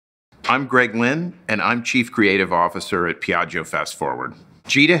I'm Greg Lynn, and I'm Chief Creative Officer at Piaggio Fast Forward.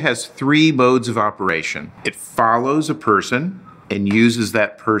 GITA has 3 modes of operation. It follows a person and uses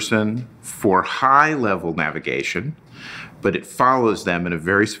that person for high-level navigation, but it follows them in a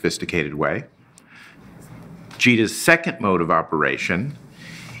very sophisticated way. GITA's second mode of operation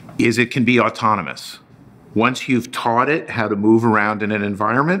is it can be autonomous. Once you've taught it how to move around in an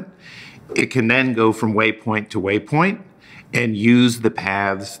environment, it can then go from waypoint to waypoint and use the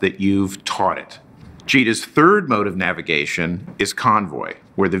paths that you've taught it. GITA's third mode of navigation is convoy,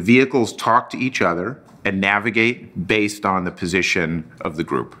 where the vehicles talk to each other and navigate based on the position of the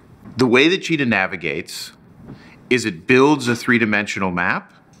group. The way that GITA navigates is it builds a 3-dimensional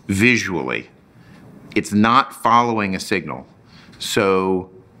map visually. It's not following a signal.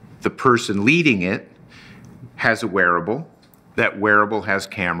 So the person leading it has a wearable. That wearable has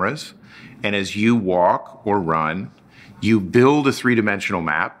cameras. And as you walk or run, you build a 3-dimensional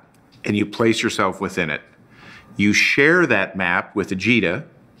map and you place yourself within it. You share that map with the GITA.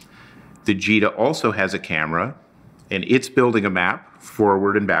 The GITA also has a camera, and it's building a map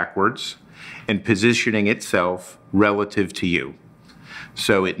forward and backwards and positioning itself relative to you.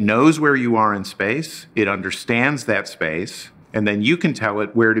 So it knows where you are in space, it understands that space, and then you can tell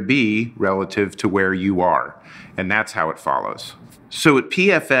it where to be relative to where you are. And that's how it follows. So at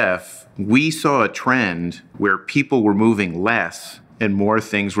PFF, we saw a trend where people were moving less and more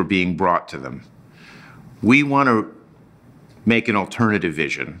things were being brought to them. We want to make an alternative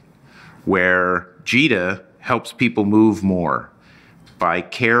vision where GITA helps people move more. By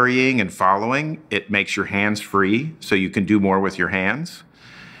carrying and following, it makes your hands free so you can do more with your hands.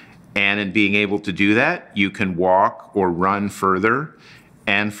 And in being able to do that, you can walk or run further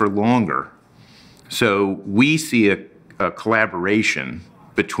and for longer. So we see a collaboration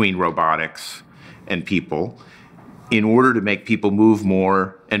between robotics and people in order to make people move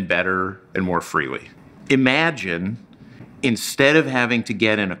more and better and more freely. Imagine, instead of having to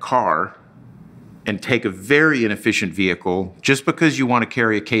get in a car and take a very inefficient vehicle just because you want to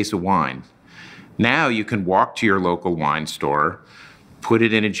carry a case of wine, now you can walk to your local wine store, put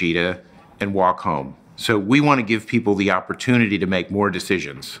it in a GITA, and walk home. So we want to give people the opportunity to make more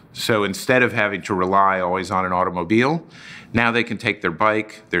decisions. So instead of having to rely always on an automobile, now they can take their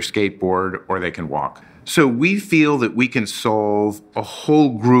bike, their skateboard, or they can walk. So we feel that we can solve a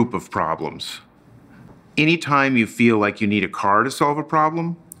whole group of problems. Anytime you feel like you need a car to solve a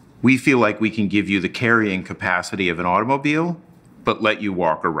problem, we feel like we can give you the carrying capacity of an automobile, but let you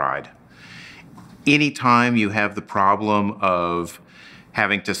walk or ride. Anytime you have the problem of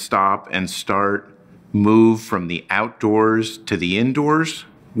having to stop and start, move from the outdoors to the indoors,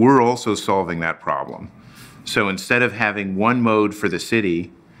 we're also solving that problem. So instead of having one mode for the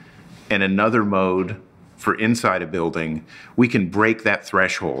city and another mode for inside a building, we can break that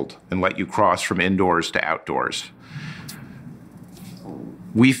threshold and let you cross from indoors to outdoors.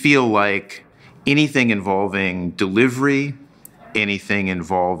 We feel like anything involving delivery, anything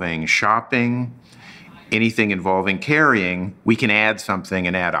involving shopping, anything involving carrying, we can add something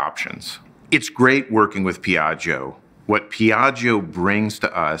and add options. It's great working with Piaggio. What Piaggio brings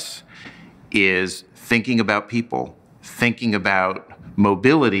to us is thinking about people, thinking about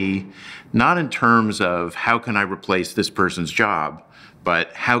mobility, not in terms of how can I replace this person's job,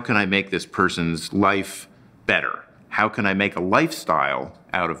 but how can I make this person's life better? How can I make a lifestyle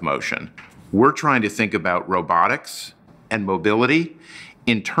out of motion? We're trying to think about robotics and mobility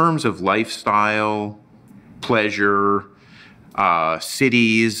in terms of lifestyle, pleasure,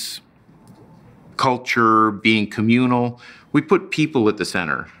 cities, culture, being communal. We put people at the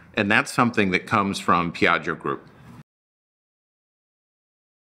center, and that's something that comes from Piaggio Group.